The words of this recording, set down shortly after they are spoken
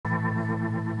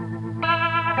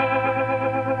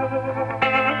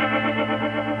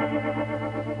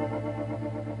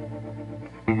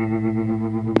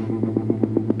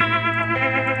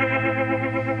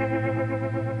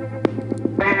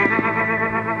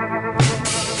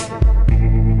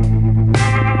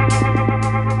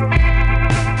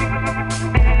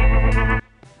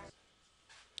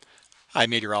Hi,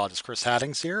 meteorologist Chris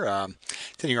Haddings here.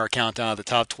 Continuing our countdown of the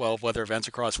top 12 weather events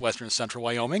across western and central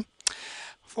Wyoming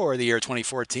for the year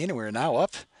 2014, and we're now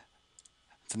up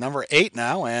to number 8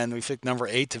 now, and we picked number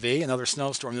 8 to be another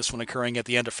snowstorm, this one occurring at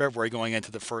the end of February going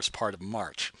into the first part of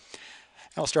March.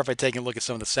 I'll start by taking a look at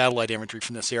some of the satellite imagery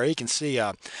from this area. You can see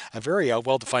a very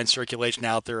well-defined circulation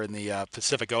out there in the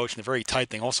Pacific Ocean, a very tight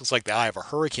thing. Also looks like the eye of a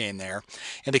hurricane there,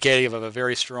 indicative of a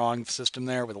very strong system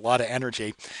there with a lot of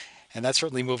energy. And that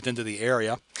certainly moved into the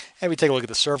area. And we take a look at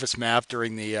the surface map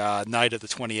during the night of the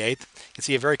 28th. You can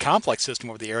see a very complex system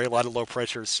over the area, a lot of low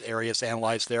pressure areas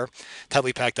analyzed there.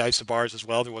 Tightly packed isobars as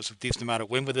well. There was a decent amount of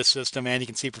wind with this system, and you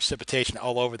can see precipitation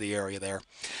all over the area there.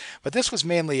 But this was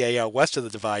mainly a west of the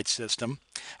divide system.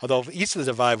 Although east of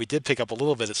the divide, we did pick up a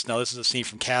little bit of snow. This is a scene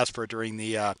from Casper during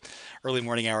the early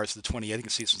morning hours of the 28th. You can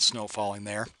see some snow falling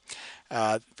there.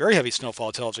 Very heavy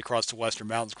snowfall tells across the western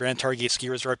mountains. Grand Targhee ski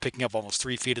resort picking up almost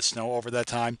 3 feet of snow over that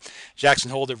time.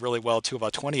 Jackson Hole did really well too,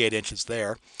 about 28 inches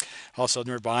there. Also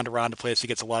near Bondurant, a place that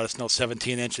gets a lot of snow,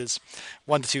 17 inches.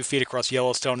 1 to 2 feet across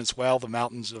Yellowstone as well. The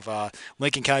mountains of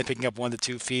Lincoln County picking up 1 to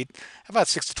 2 feet. About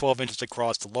 6 to 12 inches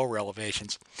across the lower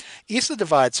elevations. East of the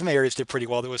divide, some areas did pretty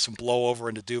well. There was some blowover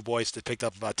into Du Bois that picked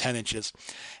up about 10 inches.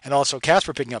 And also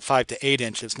Casper picking up 5 to 8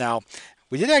 inches. Now,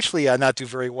 we did actually not do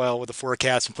very well with the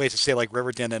forecast in places, say, like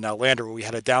Riverton and Lander, where we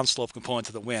had a downslope component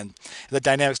to the wind. The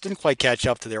dynamics didn't quite catch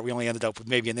up to there. We only ended up with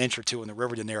maybe an inch or two in the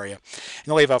Riverton area,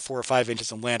 and only about 4 or 5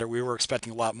 inches in Lander. We were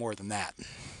expecting a lot more than that.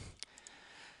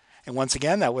 And once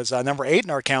again, that was number 8 in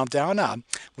our countdown.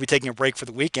 We'll be taking a break for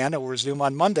the weekend, and we'll resume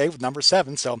on Monday with number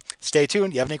 7. So stay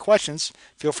tuned. If you have any questions,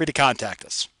 feel free to contact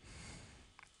us.